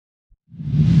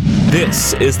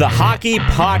This is the Hockey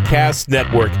Podcast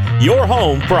Network, your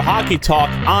home for hockey talk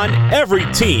on every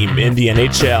team in the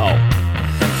NHL.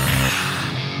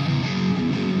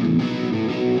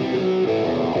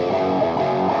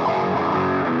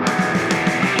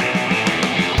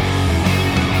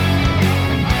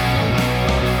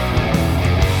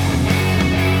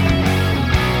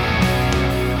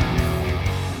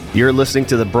 You're listening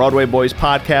to the Broadway Boys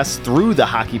podcast through the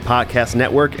Hockey Podcast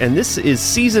Network, and this is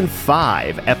Season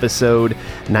 5, Episode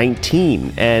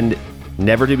 19. And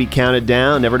never to be counted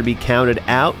down, never to be counted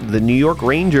out, the New York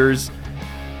Rangers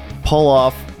pull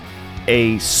off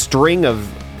a string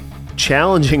of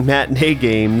challenging matinee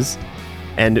games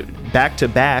and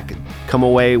back-to-back come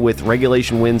away with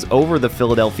regulation wins over the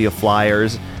Philadelphia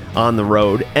Flyers on the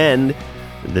road, and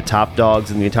the top dogs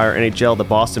in the entire NHL, the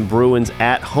Boston Bruins,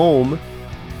 at home,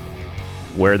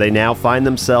 where they now find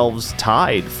themselves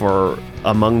tied for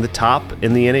among the top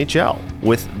in the NHL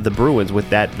with the Bruins with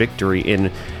that victory in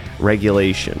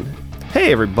regulation.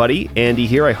 Hey everybody, Andy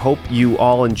here. I hope you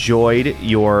all enjoyed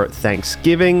your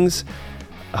Thanksgivings.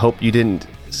 I hope you didn't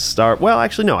start... Well,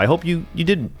 actually, no. I hope you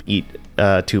didn't eat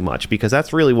too much, because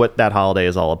that's really what that holiday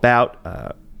is all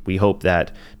about. We hope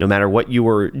that no matter what you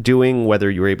were doing,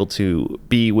 whether you were able to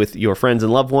be with your friends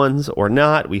and loved ones or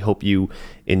not, we hope you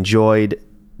enjoyed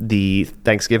the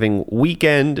Thanksgiving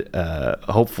weekend.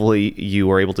 Hopefully you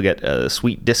were able to get a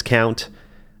sweet discount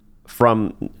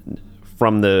from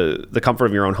the comfort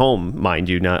of your own home, mind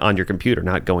you, not on your computer,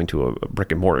 not going to a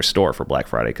brick and mortar store for Black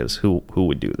Friday, because who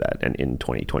would do that in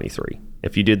 2023?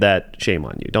 If you did that, shame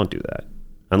on you. Don't do that.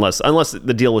 Unless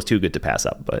the deal was too good to pass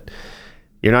up. But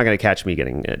you're not going to catch me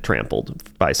getting trampled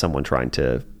by someone trying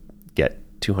to get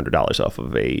 $200 off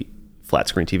of a flat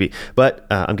screen TV. But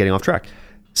I'm getting off track.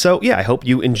 So, yeah, I hope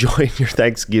you enjoyed your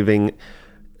Thanksgiving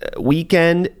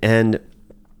weekend. And,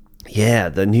 yeah,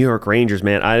 the New York Rangers,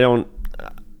 man,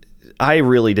 I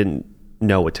really didn't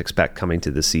know what to expect coming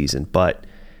to the season. But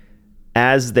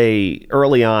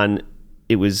early on,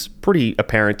 it was pretty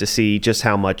apparent to see just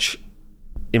how much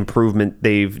improvement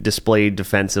they've displayed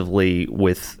defensively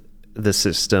with the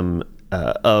system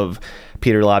of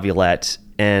Peter Laviolette.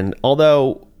 And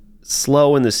although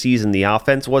slow in the season, the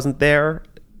offense wasn't there,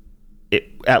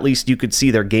 at least you could see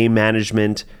their game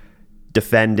management,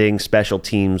 defending, special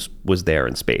teams was there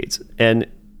in spades. And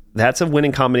that's a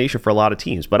winning combination for a lot of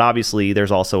teams. But obviously,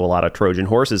 there's also a lot of Trojan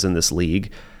horses in this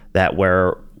league that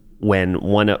when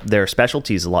one of their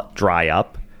specialties dry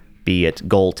up, be it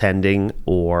goaltending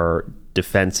or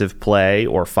defensive play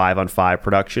or 5-on-5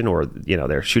 production, or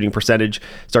their shooting percentage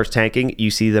starts tanking, you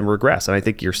see them regress. And I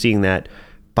think you're seeing that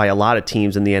by a lot of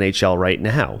teams in the NHL right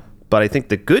now. But I think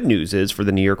the good news is for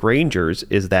the New York Rangers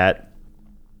is that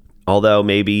although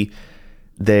maybe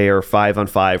their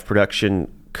 5-on-5 production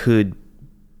could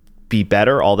be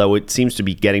better, although it seems to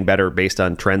be getting better based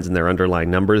on trends in their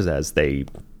underlying numbers as they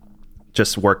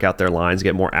just work out their lines,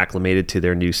 get more acclimated to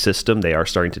their new system. They are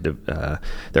starting to,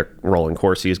 their rolling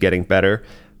Corsi is getting better,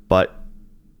 but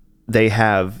they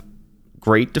have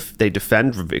they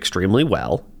defend extremely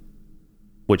well,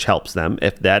 which helps them.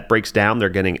 If that breaks down, they're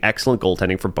getting excellent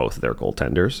goaltending for both of their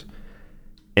goaltenders.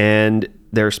 And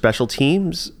their special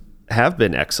teams have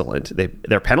been excellent.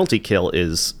 Their penalty kill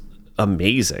is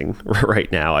amazing right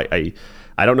now.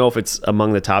 I don't know if it's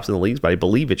among the tops in the leagues, but I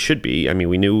believe it should be. I mean,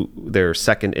 we knew they're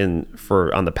second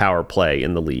on the power play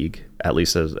in the league, at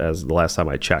least as the last time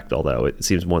I checked, although it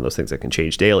seems one of those things that can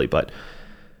change daily. But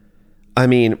I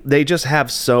mean, they just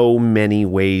have so many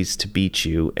ways to beat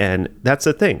you, and that's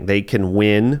the thing. They can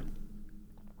win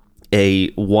a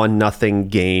 1-0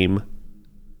 game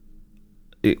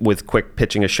with quick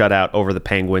pitching a shutout over the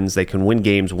Penguins. They can win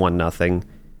games 1-0.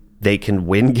 They can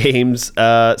win games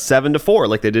 7-4,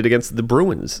 like they did against the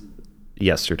Bruins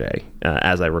yesterday,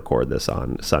 as I record this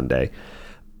on Sunday.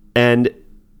 And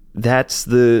that's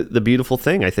the beautiful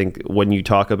thing, I think, when you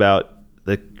talk about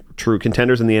the true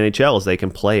contenders in the NHL, is they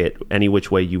can play it any which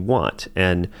way you want.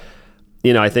 And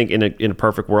I think in a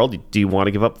perfect world, do you want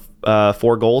to give up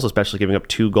 4 goals, especially giving up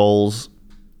 2 goals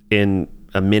in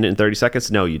a minute and 30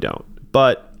 seconds? No, you don't.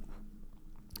 But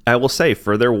I will say,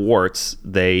 for their warts,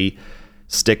 they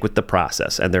stick with the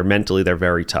process, and they're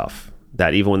very tough.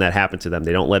 That even when that happens to them,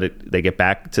 they don't let it. They get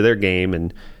back to their game,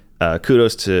 and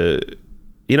kudos to.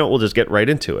 We'll just get right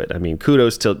into it. I mean,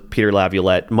 kudos to Peter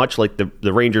Laviolette. Much like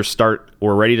the Rangers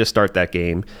were ready to start that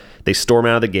game. They storm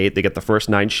out of the gate. They get the first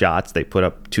 9 shots. They put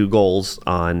up 2 goals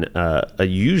on a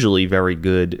usually very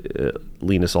good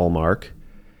Linus Ullmark.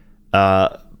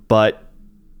 But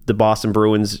the Boston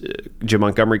Bruins,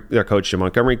 their coach Jim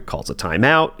Montgomery, calls a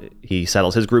timeout. He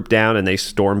settles his group down, and they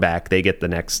storm back. They get the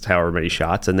next however many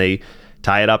shots, and they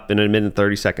tie it up in a minute and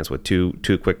 30 seconds with two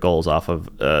quick goals off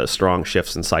of strong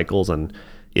shifts and cycles. And,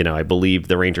 I believe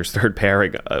the Rangers' third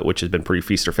pairing, which has been pretty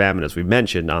feast or famine, as we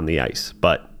mentioned, on the ice.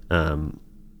 But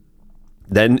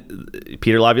then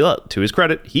Peter Laviolette, to his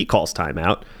credit, he calls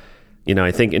timeout.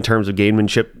 I think in terms of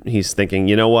gamemanship, he's thinking,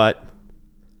 you know what?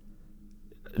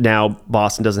 Now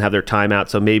Boston doesn't have their timeout,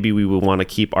 so maybe we would want to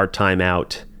keep our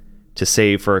timeout to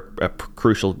save for a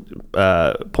crucial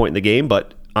point in the game.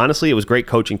 But honestly, it was great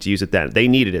coaching to use it then. They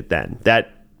needed it then.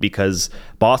 Because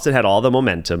Boston had all the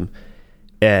momentum,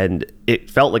 and it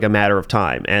felt like a matter of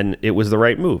time, and it was the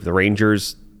right move. The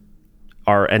Rangers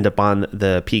end up on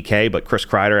the PK, but Chris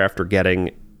Kreider, after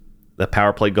getting the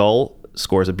power play goal,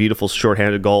 scores a beautiful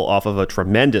shorthanded goal off of a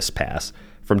tremendous pass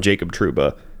from Jacob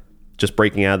Trouba, just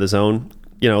breaking out of the zone.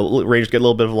 Rangers get a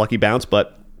little bit of a lucky bounce,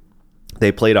 but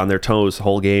they played on their toes the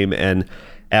whole game. And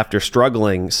after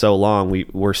struggling so long,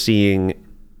 we're seeing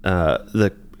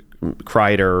the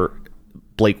Kreider,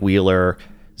 Blake Wheeler,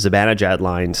 Zibanejad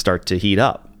line start to heat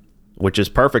up, which is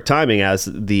perfect timing as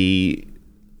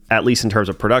at least in terms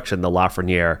of production, the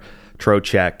Lafreniere,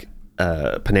 Trocheck,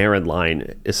 Panarin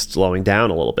line is slowing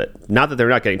down a little bit. Not that they're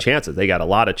not getting chances. They got a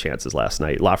lot of chances last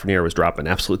night. Lafreniere was dropping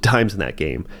absolute dimes in that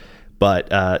game.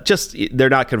 But just they're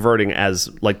not converting as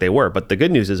like they were. But the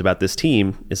good news is about this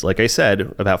team is, like I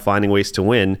said, about finding ways to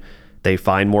win. They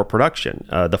find more production.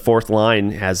 The fourth line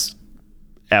has,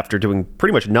 after doing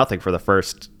pretty much nothing for the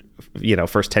first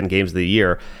 10 games of the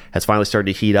year, has finally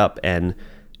started to heat up. And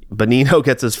Bonino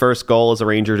gets his first goal as a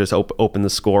Ranger, just open the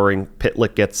scoring.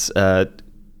 Pitlick gets, I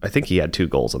think he had 2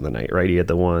 goals on the night, right? He had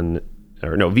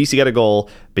VC got a goal,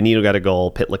 Bonino got a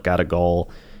goal, Pitlick got a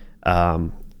goal.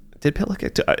 Did Pitlick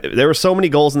get there were so many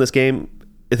goals in this game.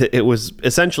 It was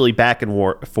essentially back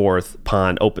and forth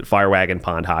pond, open fire wagon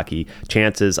pond hockey.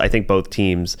 Chances, I think both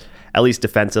teams, at least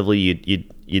defensively,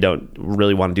 you don't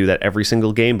really want to do that every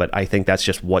single game, but I think that's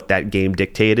just what that game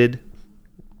dictated.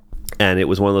 And it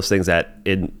was one of those things that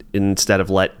instead of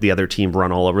let the other team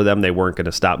run all over them, they weren't going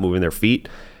to stop moving their feet.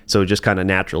 So it just kind of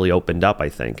naturally opened up, I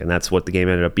think. And that's what the game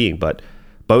ended up being. But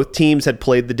both teams had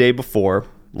played the day before.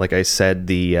 Like I said,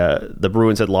 the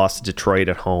Bruins had lost to Detroit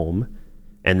at home,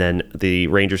 and then the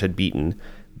Rangers had beaten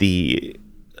the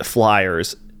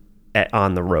Flyers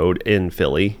on the road in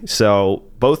Philly. So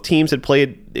both teams had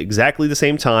played exactly the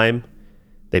same time.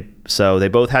 They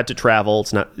both had to travel.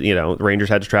 It's not, the Rangers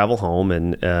had to travel home,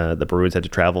 and the Bruins had to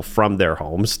travel from their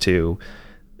homes to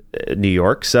New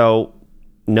York. So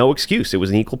no excuse. It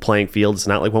was an equal playing field. It's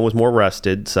not like one was more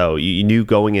rested. So you knew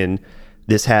going in,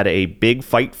 this had a big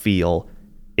fight feel.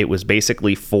 It was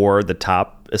basically for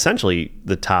essentially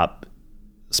the top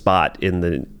spot in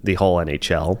the whole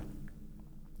NHL.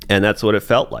 And that's what it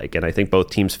felt like. And I think both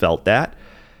teams felt that.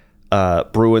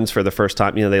 Bruins, for the first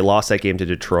time, they lost that game to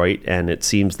Detroit, and it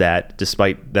seems that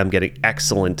despite them getting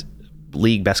excellent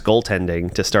league best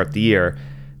goaltending to start the year,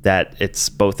 that it's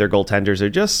both their goaltenders are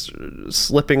just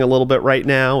slipping a little bit right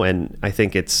now. And I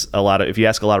think it's if you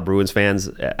ask a lot of Bruins fans,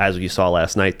 as you saw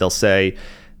last night, they'll say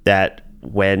that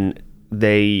when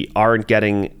they aren't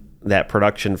getting that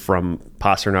production from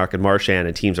Pasternak and Marchand,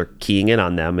 and teams are keying in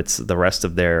on them, it's the rest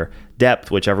of their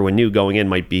depth, which everyone knew going in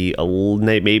might be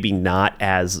maybe not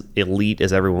as elite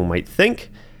as everyone might think,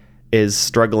 is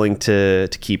struggling to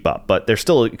keep up. But they're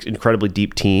still an incredibly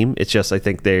deep team. It's just, I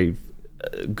think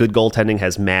good goaltending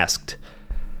has masked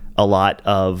a lot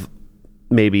of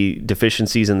maybe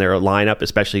deficiencies in their lineup,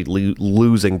 especially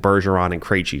losing Bergeron and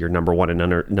Krejci, your number 1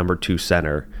 and number 2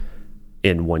 center,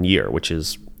 in 1 year, which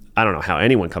is, I don't know how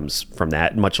anyone comes from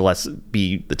that, much less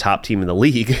be the top team in the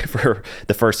league for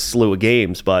the first slew of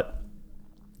games. But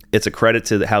it's a credit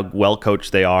to how well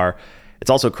coached they are.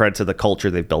 It's also a credit to the culture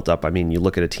they've built up. I mean, you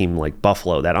look at a team like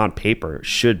Buffalo that on paper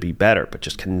should be better, but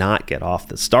just cannot get off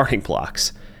the starting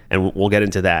blocks. And we'll get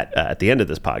into that at the end of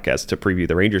this podcast to preview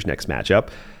the Rangers' next matchup.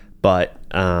 But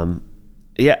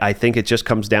I think it just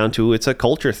comes down to it's a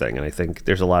culture thing. And I think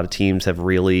there's a lot of teams have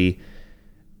really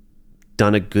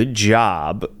done a good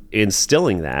job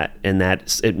instilling that, and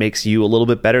that it makes you a little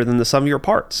bit better than the sum of your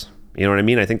parts. You know what I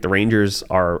mean? I think the Rangers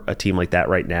are a team like that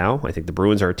right now. I think the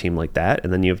Bruins are a team like that.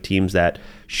 And then you have teams that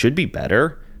should be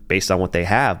better based on what they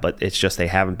have, but it's just they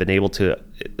haven't been able to.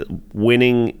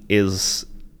 Winning is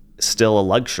still a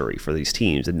luxury for these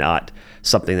teams and not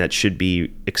something that should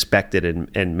be expected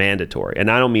and mandatory.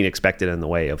 And I don't mean expected in the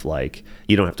way of like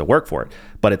you don't have to work for it,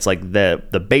 but it's like the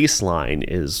baseline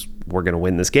is we're going to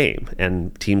win this game.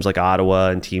 And teams like Ottawa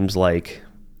and teams like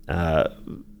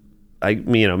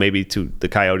maybe the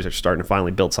Coyotes are starting to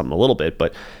finally build something a little bit,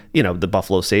 but the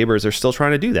Buffalo Sabres are still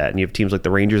trying to do that. And you have teams like the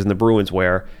Rangers and the Bruins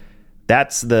where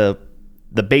that's the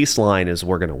the baseline is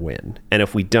we're going to win. And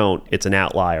if we don't, it's an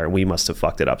outlier and we must have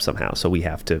fucked it up somehow. So we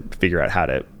have to figure out how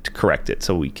to correct it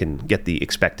so we can get the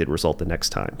expected result the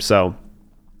next time. So,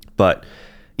 but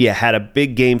yeah, had a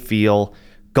big game feel,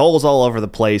 goals all over the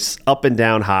place, up and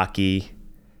down hockey.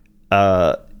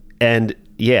 And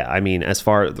yeah, I mean, as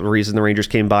far the reason the Rangers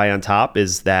came by on top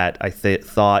is that I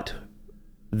thought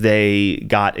they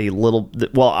got a little,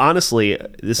 well, honestly,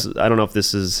 I don't know if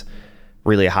this is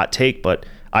really a hot take, but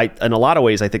in a lot of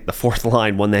ways, I think the fourth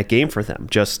line won that game for them.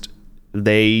 Just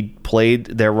they played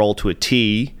their role to a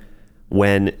T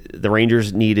when the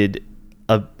Rangers needed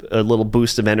a little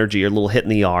boost of energy or a little hit in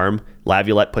the arm.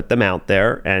 Laviolette put them out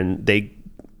there, and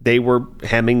they were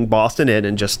hemming Boston in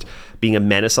and just being a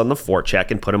menace on the forecheck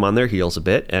and put them on their heels a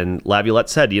bit. And Laviolette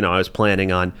said, I was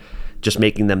planning on just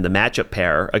making them the matchup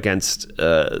pair against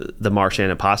the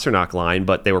Marchand and Pasternak line,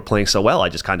 but they were playing so well, I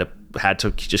just kind of had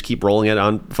to just keep rolling it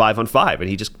on 5-on-5, and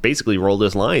he just basically rolled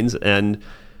his lines, and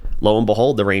lo and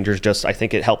behold, the Rangers I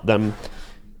think it helped them,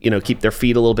 keep their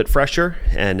feet a little bit fresher,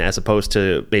 and as opposed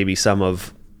to maybe some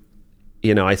of,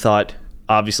 I thought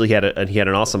obviously he had an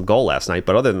awesome goal last night,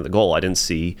 but other than the goal, I didn't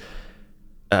see,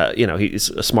 he's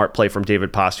a smart play from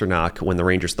David Pasternak when the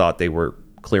Rangers thought they were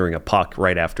clearing a puck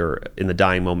right after in the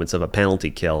dying moments of a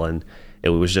penalty kill, and it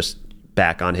was just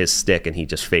back on his stick, and he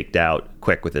just faked out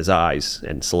quick with his eyes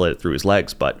and slid it through his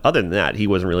legs. But other than that, he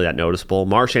wasn't really that noticeable.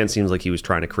 Marchand seems like he was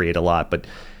trying to create a lot, but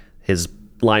his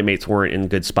line mates weren't in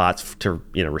good spots to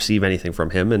receive anything from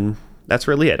him, and that's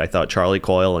really it. I thought Charlie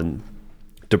Coyle and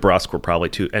DeBrusque were probably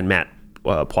two, and Matt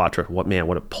Poitras.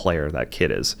 What a player that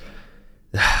kid is.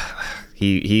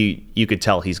 You could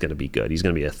tell he's going to be good. He's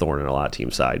going to be a thorn in a lot of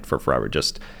team side for forever.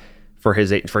 Just for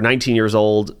 19 years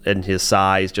old and his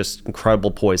size, just incredible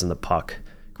poise in the puck.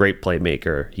 Great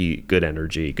playmaker. Good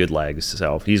energy, good legs.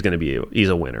 So he's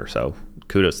a winner. So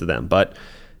kudos to them. But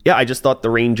yeah, I just thought the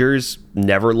Rangers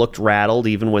never looked rattled,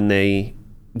 even when they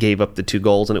gave up the 2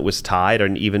 goals and it was tied,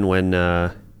 and even when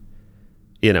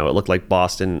it looked like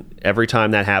Boston. Every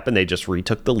time that happened, they just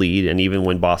retook the lead, and even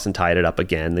when Boston tied it up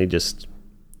again, they just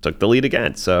took the lead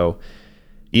again. So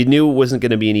you knew it wasn't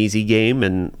going to be an easy game,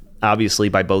 and obviously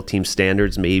by both teams'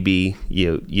 standards, maybe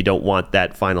you don't want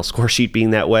that final score sheet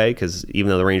being that way, because even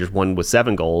though the Rangers won with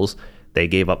 7 goals, they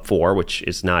gave up 4, which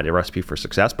is not a recipe for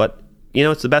success. But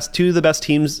it's two of the best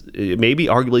teams, maybe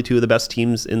arguably 2 of the best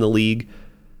teams in the league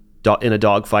in a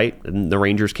dogfight, and the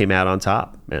Rangers came out on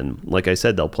top. And like I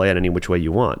said, they'll play it any which way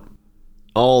you want.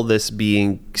 All this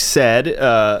being said,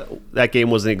 that game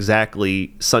wasn't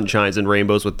exactly sunshines and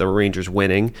rainbows with the Rangers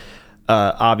winning.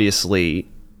 Obviously,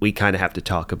 we kind of have to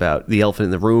talk about the elephant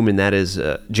in the room, and that is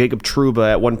Jacob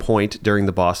Trouba at one point during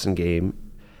the Boston game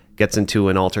gets into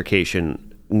an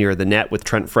altercation near the net with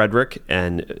Trent Frederick,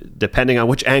 and depending on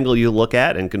which angle you look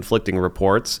at and conflicting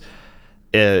reports,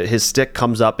 his stick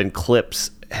comes up and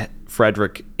clips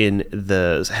Frederick in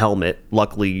the helmet.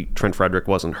 Luckily, Trent Frederick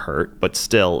wasn't hurt, but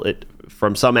still,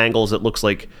 from some angles, it looks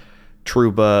like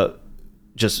Trouba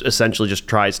just essentially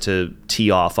tries to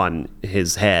tee off on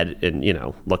his head,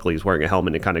 and luckily he's wearing a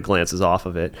helmet and kind of glances off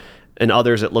of it. And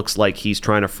others, it looks like he's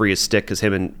trying to free his stick because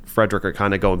him and Frederick are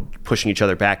kind of pushing each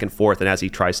other back and forth, and as he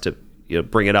tries to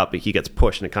bring it up, he gets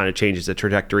pushed, and it kind of changes the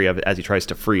trajectory of it as he tries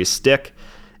to free his stick,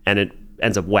 and it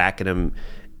ends up whacking him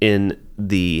in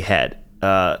the head.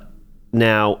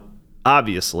 Now,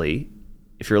 obviously,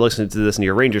 if you're listening to this and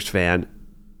you're a Rangers fan,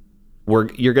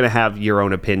 you're going to have your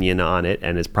own opinion on it,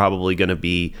 and it's probably going to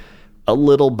be a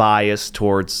little biased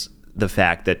towards the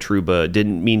fact that Trouba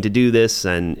didn't mean to do this,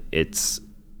 and it's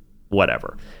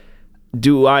whatever.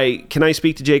 Can I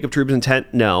speak to Jacob Trouba's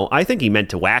intent? No, I think he meant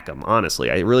to whack him, honestly.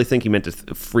 I really think he meant to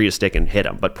free a stick and hit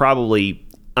him, but probably,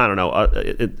 I don't know,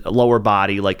 a lower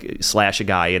body, like slash a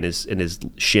guy in his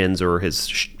shins or his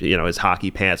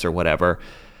hockey pants or whatever.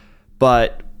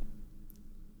 But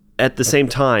at the same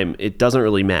time, it doesn't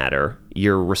really matter.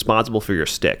 You're responsible for your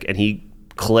stick, and he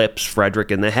clips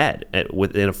Frederick in the head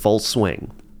in a full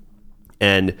swing.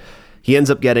 And he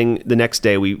ends up getting, the next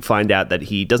day we find out that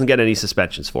he doesn't get any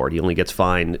suspensions for it. He only gets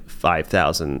fined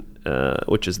 $5,000,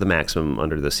 which is the maximum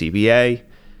under the CBA.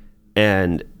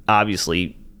 And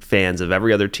obviously, fans of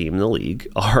every other team in the league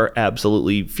are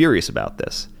absolutely furious about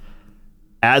this.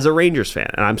 As a Rangers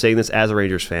fan, and I'm saying this as a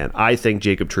Rangers fan, I think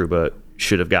Jacob Trouba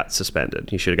should have got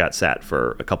suspended. He should have got sat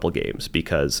for a couple games,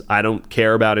 because I don't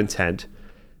care about intent.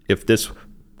 If this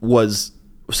was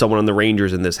someone on the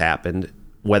Rangers and this happened,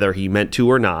 whether he meant to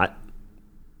or not,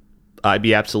 I'd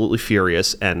be absolutely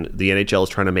furious. And the NHL is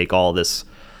trying to make all this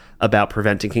about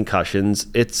preventing concussions.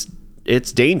 It's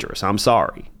dangerous. I'm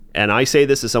sorry. And I say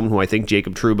this as someone who I think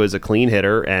Jacob Trouba is a clean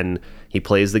hitter, and He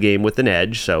plays the game with an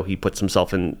edge, so he puts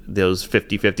himself in those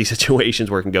 50-50 situations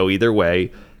where it can go either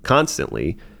way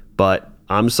constantly. But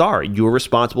I'm sorry, you were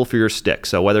responsible for your stick.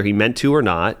 So whether he meant to or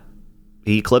not,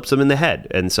 he clips him in the head,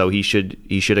 and so he should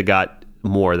have got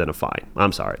more than a fine.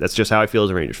 I'm sorry. That's just how I feel as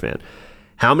a Rangers fan.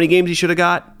 How many games he should have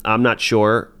got, I'm not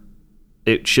sure.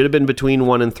 It should have been between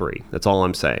 1 and 3. That's all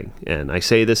I'm saying. And I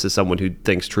say this as someone who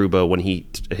thinks Trouba, when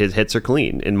his hits are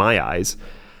clean, in my eyes,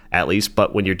 at least.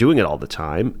 But when you're doing it all the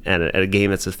time, and at a game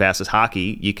that's as fast as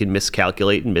hockey, you can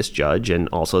miscalculate and misjudge. And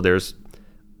also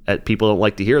people don't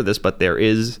like to hear this, but there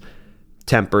is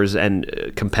tempers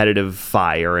and competitive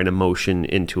fire and emotion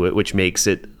into it, which makes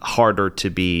it harder to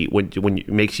be when it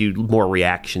makes you more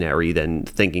reactionary than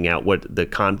thinking out what the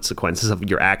consequences of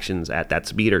your actions at that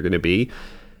speed are going to be.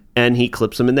 And he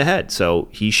clips him in the head, so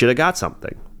he should have got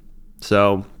something.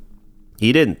 So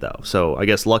he didn't, though. So I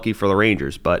guess lucky for the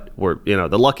Rangers, but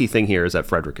the lucky thing here is that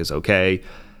Frederic is okay.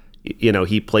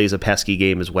 He plays a pesky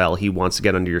game as well. He wants to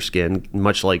get under your skin,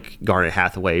 much like Garnet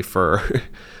Hathaway for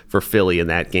Philly in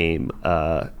that game,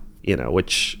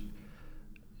 which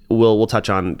we'll touch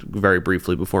on very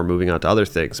briefly before moving on to other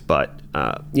things. But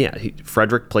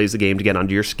Frederic plays the game to get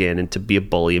under your skin and to be a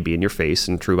bully and be in your face.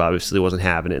 And Trouba obviously wasn't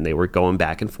having it, and they were going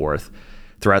back and forth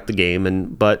throughout the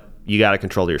game. But you got to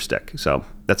control your stick. So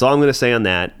that's all I'm going to say on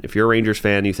that. If you're a Rangers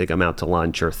fan, you think I'm out to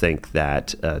lunch or think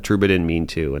that Trouba didn't mean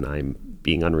to, and I'm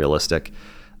being unrealistic,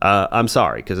 I'm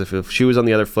sorry, because if she was on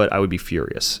the other foot, I would be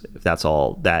furious if that's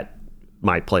all that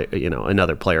my play,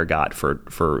 another player got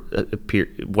for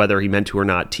whether he meant to or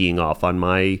not, teeing off on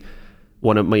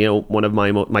one of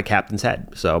my captain's head.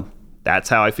 So that's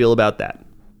how I feel about that.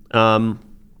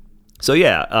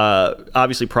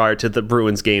 Obviously prior to the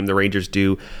Bruins game, the Rangers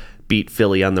do beat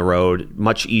Philly on the road.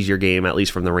 Much easier game, at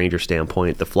least from the Rangers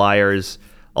standpoint. The Flyers,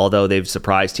 although they've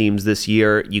surprised teams this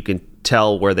year, you can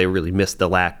tell where they really missed the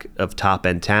lack of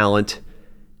top-end talent.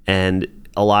 And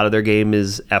a lot of their game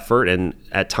is effort, and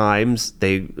at times,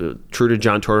 true to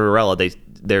John Tortorella,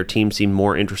 their team seemed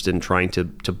more interested in trying to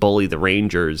bully the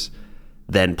Rangers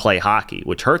than play hockey,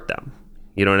 which hurt them.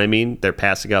 You know what I mean? They're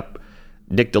passing up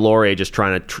Nick Delorier, just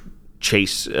trying to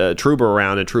chase Trouba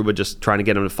around, and Trouba just trying to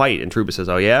get him to fight. And Trouba says,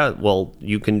 "Oh yeah, well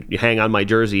you can hang on my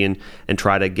jersey and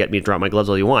try to get me to drop my gloves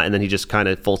all you want." And then he just kind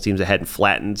of full steams ahead and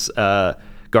flattens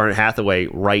Garnet Hathaway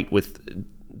right with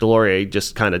Delorier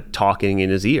just kind of talking in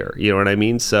his ear. You know what I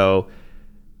mean? So,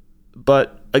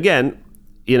 but again,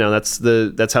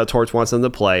 that's how Torts wants them to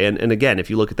play. And again, if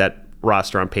you look at that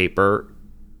roster on paper,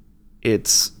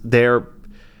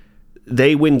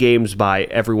 they win games by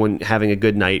everyone having a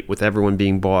good night, with everyone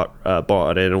being bought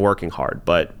in and working hard.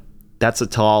 But that's a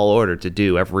tall order to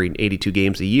do every 82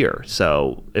 games a year.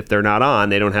 So if they're not on,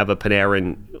 they don't have a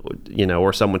Panarin,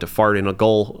 or someone to fart in a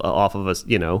goal off of us,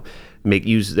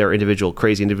 use their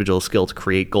crazy individual skill to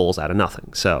create goals out of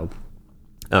nothing. So,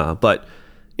 but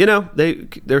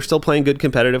they're still playing good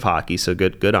competitive hockey, so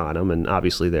good on them. And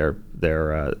obviously their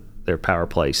power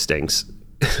play stinks.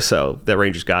 So I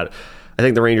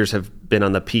think the Rangers have been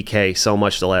on the PK so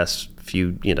much the last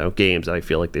few games that I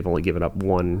feel like they've only given up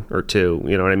 1 or 2.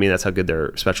 You know what I mean? That's how good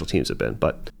their special teams have been.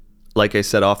 But like I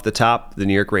said off the top, the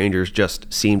New York Rangers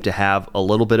just seem to have a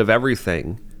little bit of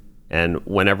everything. And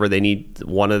whenever they need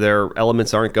one of their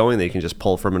elements aren't going, they can just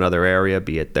pull from another area,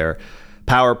 be it their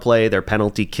power play, their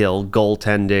penalty kill,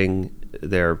 goaltending,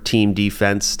 their team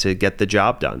defense, to get the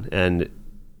job done. And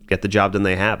get the job done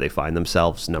they have. They find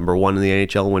themselves number 1 in the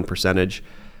NHL win percentage,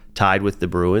 tied with the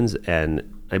Bruins, and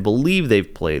I believe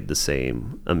they've played the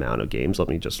same amount of games. Let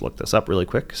me just look this up really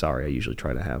quick. Sorry, I usually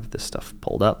try to have this stuff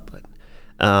pulled up. But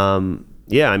the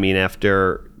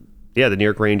New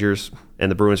York Rangers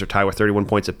and the Bruins are tied with 31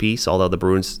 points apiece, although the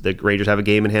Rangers have a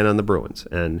game in hand on the Bruins.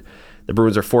 And the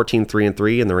Bruins are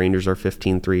 14-3-3, and the Rangers are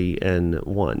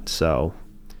 15-3-1. So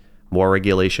more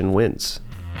regulation wins.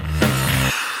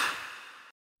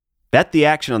 Bet the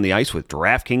action on the ice with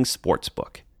DraftKings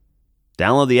Sportsbook.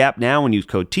 Download the app now and use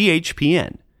code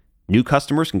THPN. New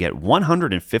customers can get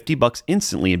 $150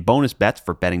 instantly in bonus bets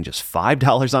for betting just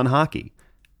 $5 on hockey.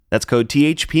 That's code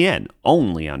THPN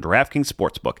only on DraftKings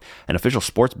Sportsbook, an official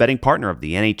sports betting partner of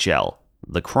the NHL.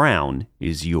 The crown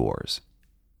is yours.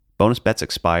 Bonus bets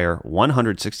expire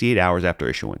 168 hours after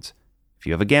issuance. If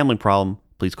you have a gambling problem,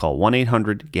 please call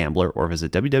 1-800-GAMBLER or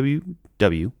visit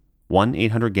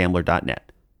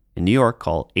www.1800gambler.net. In New York,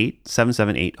 call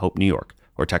 877-8-HOPE-NEW YORK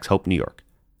or text HOPE New York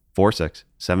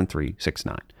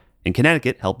 467369. In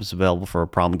Connecticut, help is available for a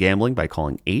problem gambling by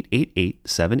calling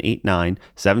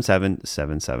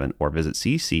 888-789-7777 or visit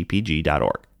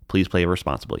ccpg.org. Please play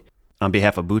responsibly. On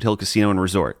behalf of Boot Hill Casino and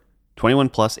Resort, 21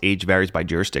 plus, age varies by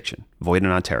jurisdiction. Void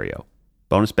in Ontario.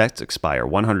 Bonus bets expire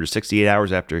 168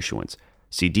 hours after issuance.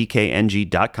 See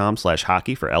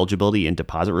dkng.com/hockey for eligibility and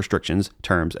deposit restrictions,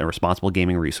 terms, and responsible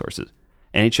gaming resources.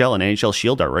 NHL and NHL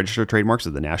Shield are registered trademarks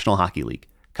of the National Hockey League.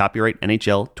 Copyright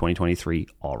NHL 2023,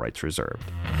 all rights reserved.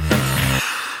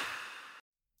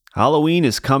 Halloween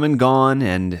is come and gone,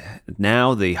 and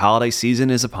now the holiday season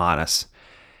is upon us.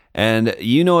 And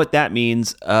you know what that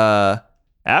means,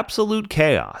 absolute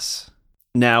chaos.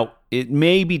 Now, it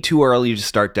may be too early to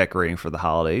start decorating for the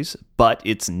holidays, but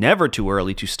it's never too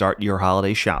early to start your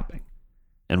holiday shopping.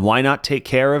 And why not take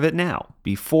care of it now,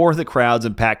 before the crowds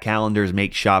and packed calendars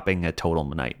make shopping a total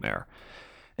nightmare?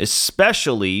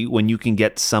 Especially when you can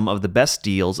get some of the best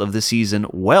deals of the season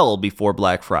well before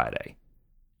Black Friday.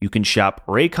 You can shop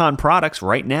Raycon products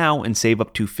right now and save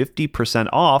up to 50%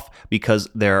 off because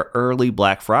their early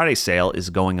Black Friday sale is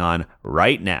going on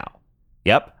right now.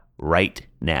 Yep, right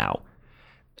now.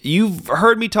 You've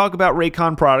heard me talk about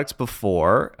Raycon products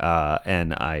before,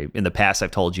 and in the past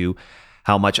I've told you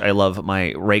how much I love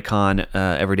my Raycon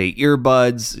everyday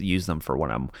earbuds. Use them for when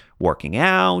I'm working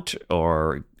out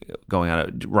or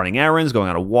running errands, going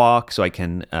on a walk, so I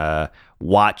can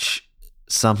watch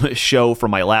some show from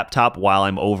my laptop while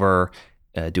I'm over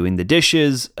doing the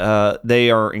dishes. They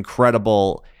are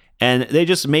incredible, and they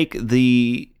just make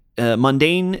the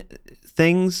mundane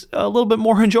things a little bit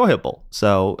more enjoyable.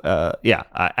 So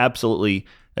absolutely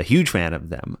a huge fan of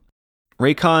them.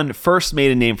 Raycon first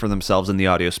made a name for themselves in the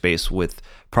audio space with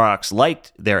products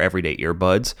like their everyday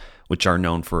earbuds, which are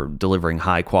known for delivering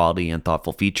high quality and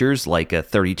thoughtful features like a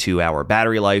 32-hour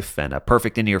battery life and a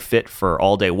perfect in-ear fit for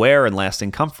all-day wear and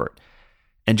lasting comfort.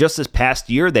 And just this past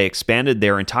year, they expanded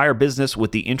their entire business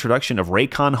with the introduction of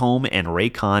Raycon Home and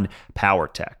Raycon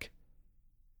PowerTech.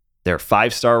 Their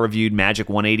 5-star reviewed Magic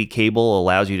 180 cable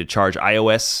allows you to charge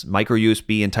iOS, micro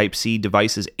USB, and Type-C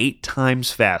devices 8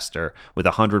 times faster with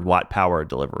 100-watt power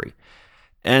delivery.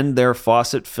 And their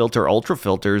faucet filter ultra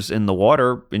filters in the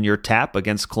water in your tap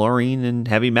against chlorine and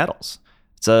heavy metals.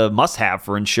 It's a must-have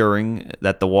for ensuring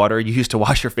that the water you use to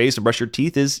wash your face and brush your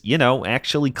teeth is,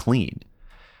 actually clean.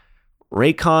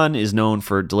 Raycon is known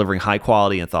for delivering high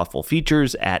quality and thoughtful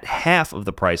features at half of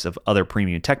the price of other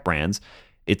premium tech brands.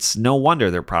 It's no wonder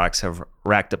their products have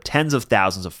racked up tens of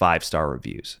thousands of 5-star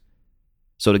reviews.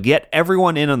 So to get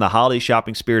everyone in on the holiday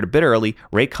shopping spirit a bit early,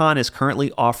 Raycon is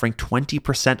currently offering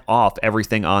 20% off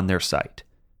everything on their site,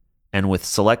 and with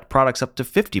select products up to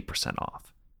 50%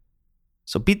 off.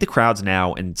 So beat the crowds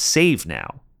now and save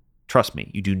now. Trust me,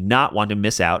 you do not want to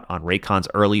miss out on Raycon's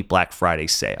early Black Friday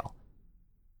sale.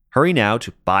 Hurry now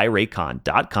to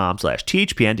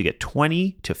buyraycon.com/THPN to get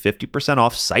 20 to 50%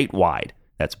 off site-wide.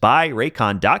 That's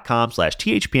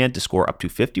buyraycon.com/THPN to score up to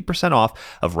 50%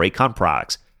 off of Raycon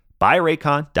products.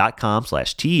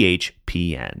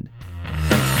 Buyraycon.com/THPN.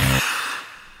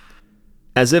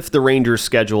 As if the Rangers'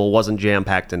 schedule wasn't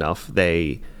jam-packed enough,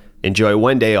 they enjoy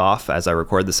one day off as I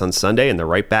record this on Sunday, and they're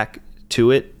right back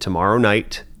to it tomorrow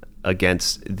night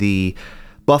against the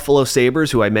Buffalo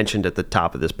Sabres, who I mentioned at the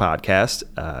top of this podcast.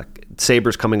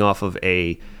 Sabres coming off of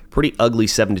a pretty ugly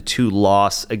 7-2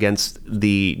 loss against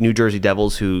the New Jersey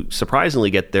Devils, who surprisingly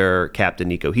get their captain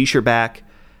Nico Hischier back.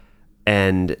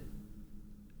 And,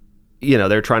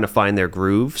 they're trying to find their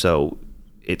groove. So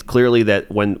it's clearly that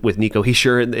with Nico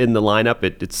Hischier in the lineup,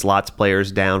 it slots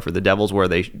players down for the Devils where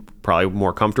they probably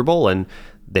more comfortable, and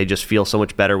they just feel so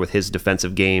much better with his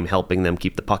defensive game, helping them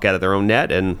keep the puck out of their own net.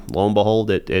 And lo and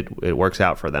behold, it works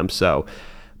out for them. So,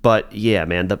 but yeah,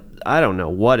 man, I don't know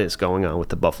what is going on with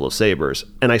the Buffalo Sabres.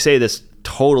 And I say this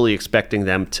totally expecting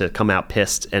them to come out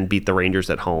pissed and beat the Rangers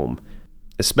at home,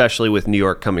 especially with New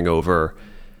York coming over,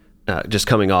 just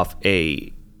coming off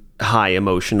a high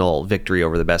emotional victory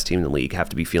over the best team in the league, have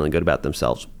to be feeling good about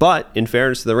themselves. But in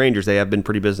fairness to the Rangers, they have been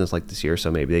pretty businesslike this year, so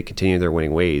maybe they continue their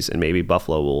winning ways, and maybe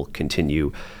Buffalo will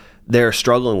continue their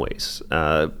struggling ways.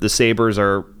 The Sabres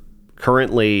are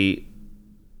currently,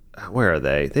 where are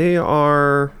they?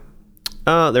 They're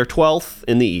 12th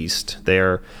in the East. They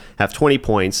have 20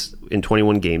 points in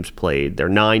 21 games played. They're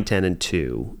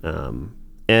 9-10-2.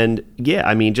 And yeah,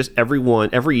 I mean, just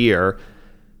every year,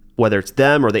 whether it's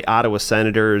them or the Ottawa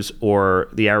Senators or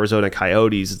the Arizona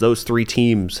Coyotes, those three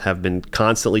teams have been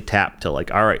constantly tapped to all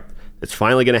right, it's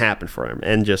finally going to happen for them.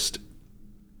 And it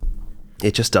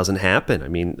just doesn't happen. I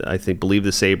mean, believe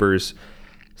the Sabres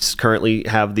currently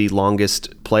have the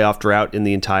longest playoff drought in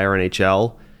the entire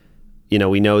NHL.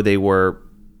 We know the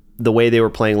way they were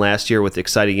playing last year with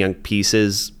exciting young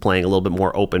pieces, playing a little bit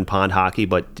more open pond hockey,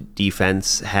 but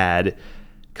defense had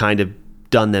kind of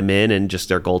done them in, and just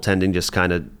their goaltending just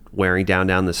kind of wearing down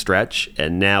the stretch.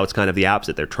 And now it's kind of the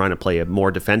opposite. They're trying to play a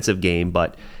more defensive game,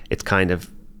 but it's kind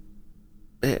of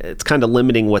it's kind of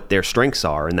limiting what their strengths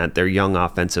are, and that they're young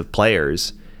offensive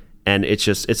players. And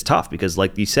it's tough because,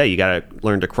 like you say, you got to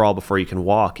learn to crawl before you can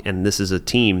walk. And this is a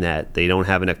team that they don't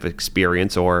have enough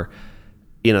experience, or,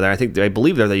 I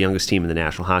believe they're the youngest team in the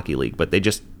National Hockey League, but they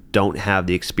just don't have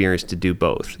the experience to do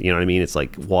both. You know what I mean? It's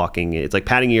like walking, it's like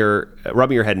rubbing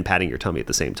your head and patting your tummy at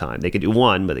the same time. They can do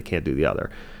one, but they can't do the other.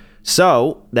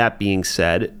 So that being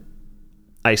said,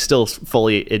 I still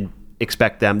fully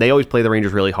expect them. They always play the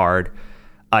Rangers really hard.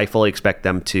 I fully expect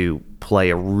them to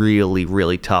play a really,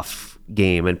 really tough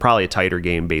game, and probably a tighter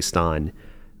game based on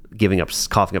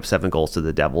coughing up 7 goals to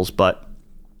the Devils. But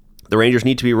the Rangers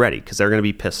need to be ready because they're going to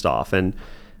be pissed off. And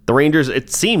the Rangers, it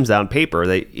seems on paper,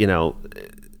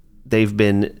 they've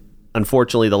been,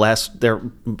 unfortunately, their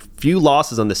few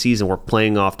losses on the season were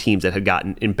playing off teams that had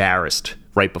gotten embarrassed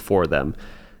right before them.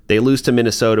 They lose to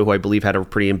Minnesota, who I believe had a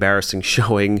pretty embarrassing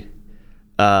showing.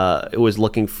 It was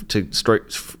looking to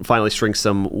finally string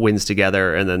some wins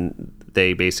together, and then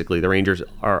the Rangers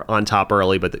are on top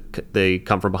early, but they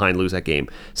come from behind, lose that game.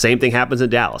 Same thing happens in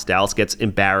Dallas. Dallas gets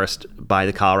embarrassed by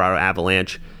the Colorado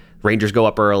Avalanche. Rangers go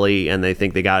up early, and they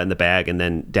think they got it in the bag, and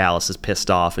then Dallas is pissed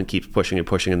off and keeps pushing and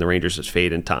pushing, and the Rangers just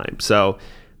fade in time. So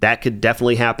that could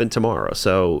definitely happen tomorrow,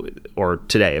 or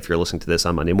today if you're listening to this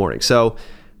on Monday morning. So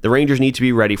the Rangers need to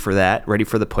be ready for that, ready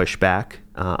for the pushback.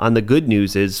 On the good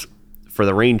news is, for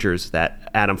the Rangers,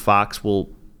 that Adam Fox will,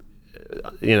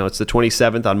 it's the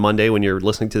 27th on Monday when you're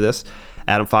listening to this.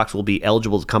 Adam Fox will be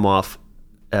eligible to come off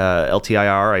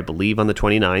LTIR, I believe, on the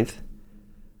 29th.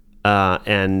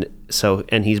 And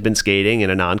he's been skating in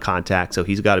a non-contact, so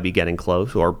he's got to be getting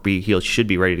close, he should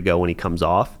be ready to go when he comes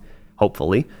off,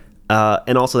 hopefully.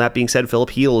 And also, that being said, Philip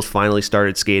Heel has finally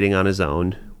started skating on his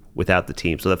own without the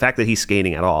team. So the fact that he's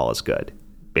skating at all is good,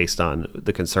 based on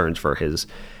the concerns for his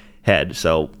head.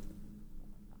 So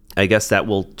I guess that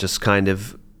will just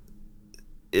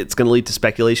it's going to lead to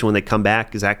speculation when they come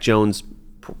back. Zach Jones,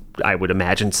 I would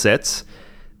imagine, sits,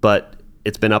 but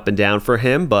it's been up and down for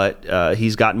him, but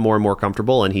he's gotten more and more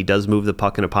comfortable, and he does move the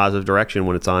puck in a positive direction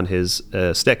when it's on his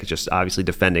stick. It's just obviously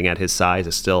defending at his size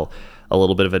is still a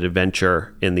little bit of an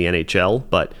adventure in the NHL,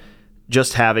 but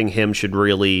just having him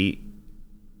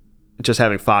just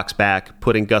having Fox back,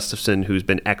 putting Gustafsson, who's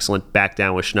been excellent, back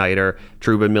down with Schneider.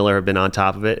 Trouba and Miller have been on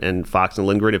top of it, and Fox and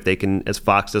Lindgren, if they can, as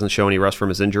Fox doesn't show any rust from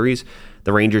his injuries,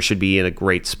 the Rangers should be in a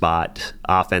great spot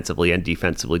offensively and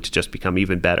defensively to just become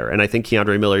even better. And I think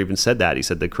Keandre Miller even said that. He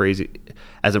said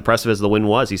as impressive as the win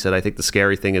was, he said, I think the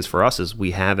scary thing is for us is we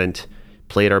haven't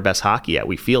played our best hockey yet.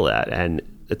 We feel that. And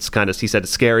it's he said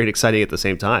it's scary and exciting at the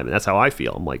same time. And that's how I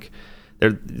feel. I'm like,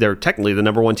 they're technically the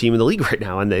number one team in the league right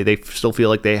now, and they still feel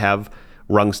like they have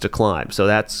rungs to climb. So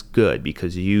that's good,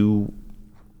 because you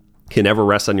can never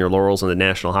rest on your laurels in the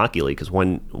National Hockey League, because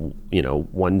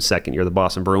one second you're the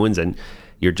Boston Bruins and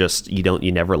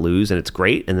you never lose, and it's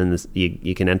great, and then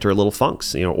you can enter little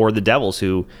funks, or the Devils,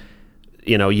 who,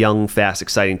 young, fast,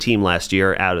 exciting team last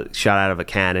year, shot out of a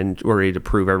cannon, ready to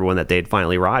prove everyone that they had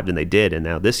finally arrived, and they did. And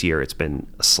now this year it's been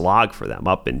a slog for them,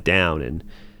 up and down, and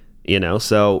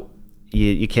so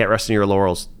you can't rest on your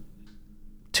laurels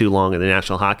too long in the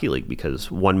National Hockey League, because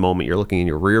one moment you're looking in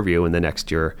your rear view and the next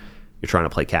you're trying to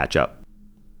play catch up.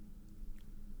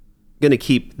 Going to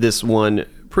keep this one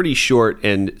pretty short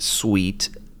and sweet,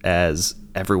 as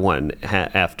everyone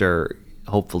after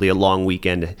hopefully a long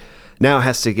weekend now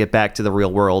has to get back to the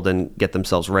real world and get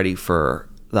themselves ready for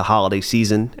the holiday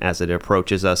season as it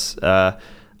approaches us.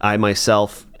 I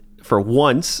myself, for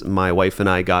once, my wife and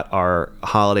I got our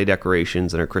holiday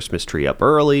decorations and our Christmas tree up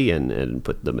early and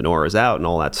put the menorahs out and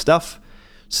all that stuff.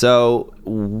 So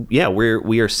yeah,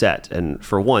 we are set. And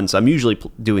for once, I'm usually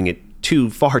doing it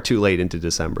far too late into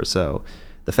December. So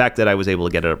the fact that I was able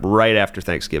to get it up right after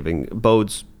Thanksgiving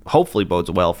hopefully bodes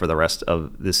well for the rest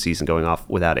of this season going off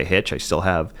without a hitch. I still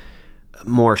have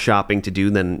more shopping to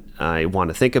do than I want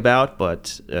to think about,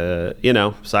 but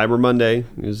Cyber Monday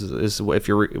is if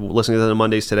you're listening to the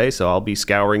Mondays today, so I'll be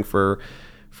scouring for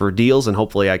deals, and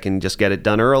hopefully I can just get it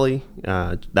done early.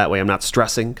 That way I'm not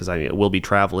stressing, because I will be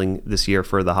traveling this year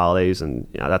for the holidays, and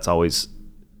that's always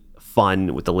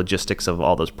fun with the logistics of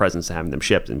all those presents and having them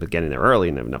shipped and getting there early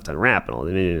and have enough time to wrap and all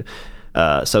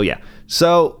that.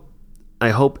 So I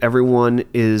hope everyone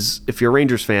is, if you're a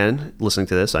Rangers fan listening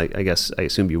to this, I guess I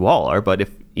assume you all are, but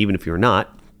even if you're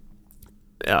not,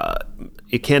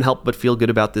 it can't help but feel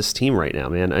good about this team right now,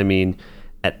 man. I mean,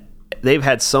 they've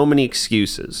had so many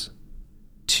excuses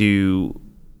to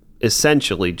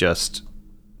essentially just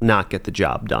not get the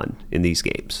job done in these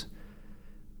games.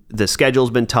 The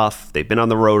schedule's been tough. They've been on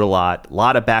the road a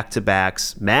lot of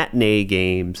back-to-backs, matinee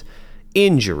games,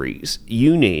 injuries,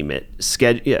 you name it.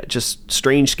 Just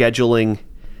strange scheduling.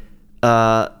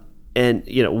 And,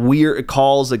 weird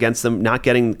calls against them, not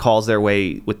getting calls their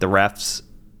way with the refs.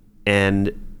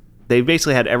 And they've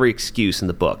basically had every excuse in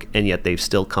the book, and yet they've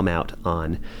still come out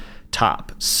on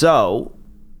top. So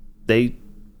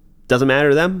doesn't matter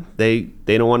to them. They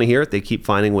don't want to hear it. They keep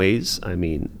finding ways. I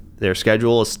mean, their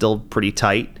schedule is still pretty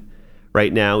tight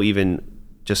right now, even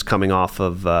just coming off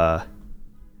of that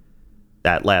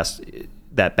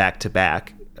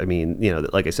back-to-back. I mean,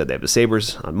 like I said, they have the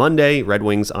Sabres on Monday, Red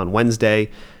Wings on Wednesday.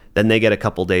 Then they get a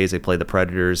couple days. They play the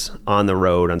Predators on the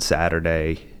road on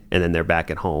Saturday, and then they're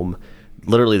back at home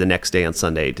literally the next day on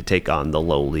Sunday to take on the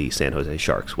lowly San Jose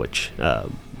Sharks, which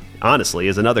honestly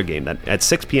is another game that at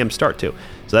 6 p.m. start too.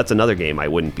 So that's another game I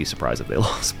wouldn't be surprised if they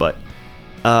lost. But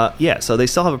so they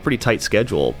still have a pretty tight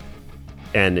schedule,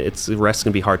 and the rest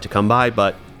can be hard to come by.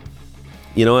 But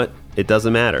you know what? It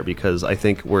doesn't matter, because I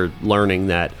think we're learning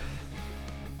that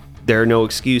there are no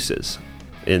excuses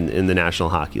in the National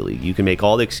Hockey League. You can make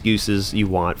all the excuses you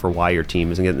want for why your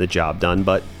team isn't getting the job done,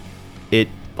 but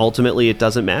ultimately it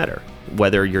doesn't matter.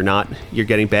 Whether you're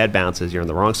getting bad bounces, you're on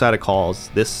the wrong side of calls,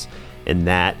 this and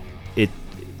that,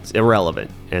 it's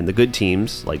irrelevant. And the good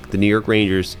teams, like the New York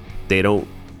Rangers, they don't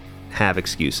have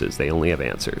excuses. They only have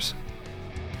answers.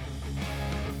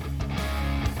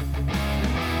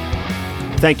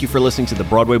 Thank you for listening to the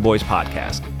Broadway Boys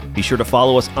podcast. Be sure to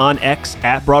follow us on X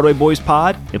at Broadway Boys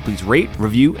Pod, and please rate,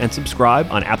 review, and subscribe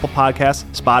on Apple Podcasts,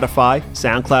 Spotify,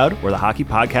 SoundCloud, or the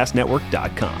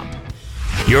HockeyPodcastNetwork.com.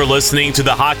 You're listening to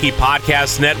the Hockey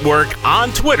Podcast Network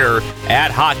on Twitter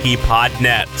at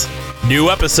HockeyPodNet. New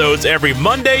episodes every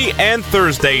Monday and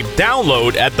Thursday.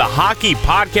 Download at the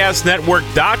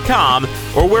HockeyPodcastNetwork.com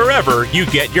or wherever you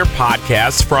get your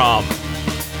podcasts from.